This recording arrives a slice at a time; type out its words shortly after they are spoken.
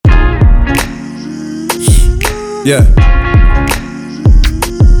Yeah.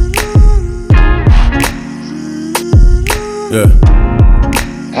 Yeah.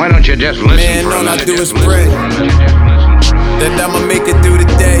 Why don't you just listen? Man, for a all I minute? do Just is pray listen. that I'ma make it through the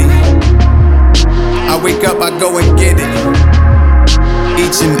day. I wake up, I go and get it,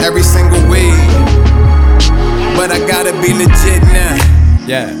 each and every single way. But I gotta be legit now.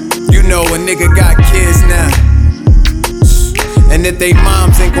 Yeah. You know a nigga got kids now, and if they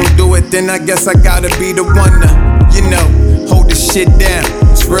moms ain't gon' do it, then I guess I gotta be the one to, you know, hold the shit down.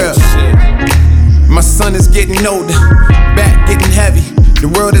 It's real. My son is getting older, back getting heavy. The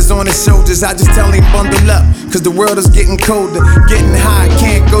world is on his shoulders, I just tell him bundle up, cause the world is getting colder, getting high,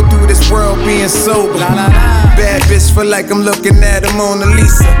 can't go through this world being sober. Bad bitch feel like I'm looking at a Mona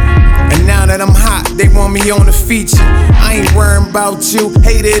Lisa. And now that I'm hot, they want me on the feature. I ain't worrying about you,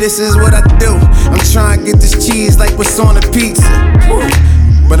 hater, this is what I do. I'm trying to get this cheese like what's on a pizza.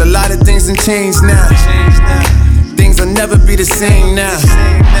 But a lot of things done changed now. Things will never be the same now.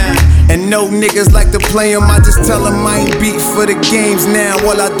 And no niggas like to play 'em, I just tell 'em I ain't beat for the games now.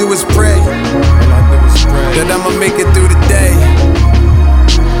 All I do is pray that I'ma make it through the day.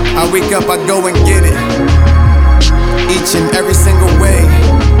 I wake up, I go and get it, each and every single way.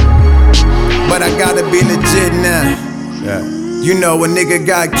 But I gotta be legit now. Yeah. You know a nigga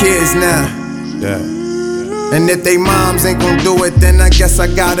got kids now. Yeah. And if they moms ain't gon' do it, then I guess I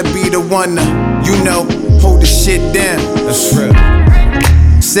gotta be the one to, you know, hold the shit down. That's real.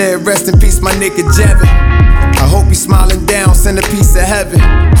 Said rest in peace, my nigga Jevin. I hope he's smiling down, send a piece of heaven.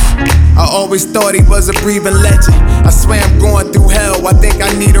 I always thought he was a breathing legend. I swear I'm going through hell, I think I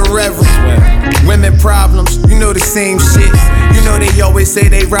need a reverend. Women problems, you know the same shit. You know they always say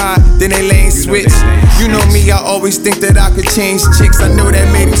they ride, then they lane switch. You know me, I always think that I could change chicks. I know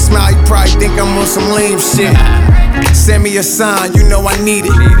that made him smile, he probably think I'm on some lame shit. Send me a sign, you know I need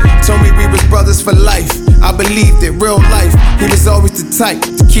it. Told me we was brothers for life, I believed it, real life. He was always the type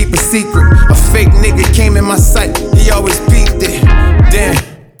to keep a secret. A fake nigga came in my sight, he always peeped it. Damn,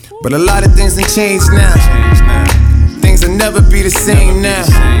 but a lot of things done changed now. Things will never be the same now.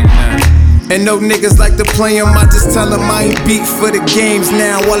 And no niggas like to play 'em, I just tell 'em I ain't beat for the games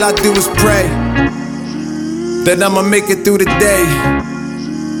now. All I do is pray that I'ma make it through the day.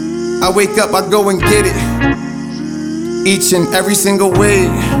 I wake up, I go and get it, each and every single way.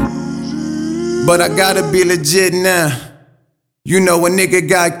 But I gotta be legit now. You know a nigga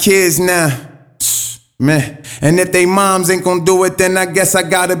got kids now, man. And if they moms ain't gon' do it, then I guess I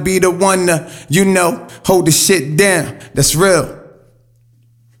gotta be the one to, you know, hold the shit down. That's real.